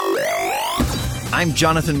I'm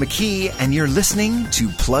Jonathan McKee, and you're listening to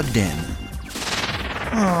Plugged In.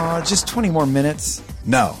 Aw, just 20 more minutes?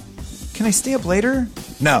 No. Can I stay up later?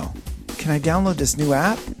 No. Can I download this new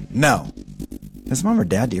app? No. As mom or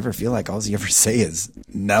dad, do you ever feel like all you ever say is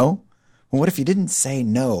no? Well, what if you didn't say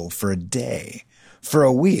no for a day? For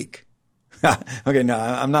a week? Okay, no,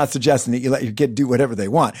 I'm not suggesting that you let your kid do whatever they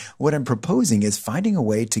want. What I'm proposing is finding a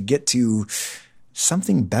way to get to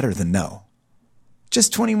something better than no.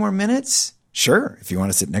 Just 20 more minutes? Sure, if you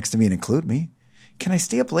want to sit next to me and include me. Can I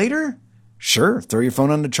stay up later? Sure, throw your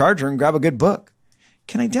phone on the charger and grab a good book.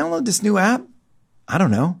 Can I download this new app? I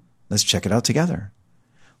don't know. Let's check it out together.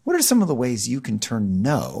 What are some of the ways you can turn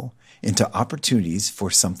no into opportunities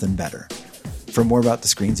for something better? For more about the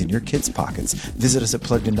screens in your kids' pockets, visit us at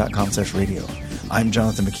pluggedin.com/radio. I'm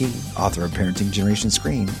Jonathan McKee, author of Parenting Generation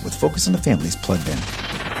Screen, with Focus on the Family's Plugged In.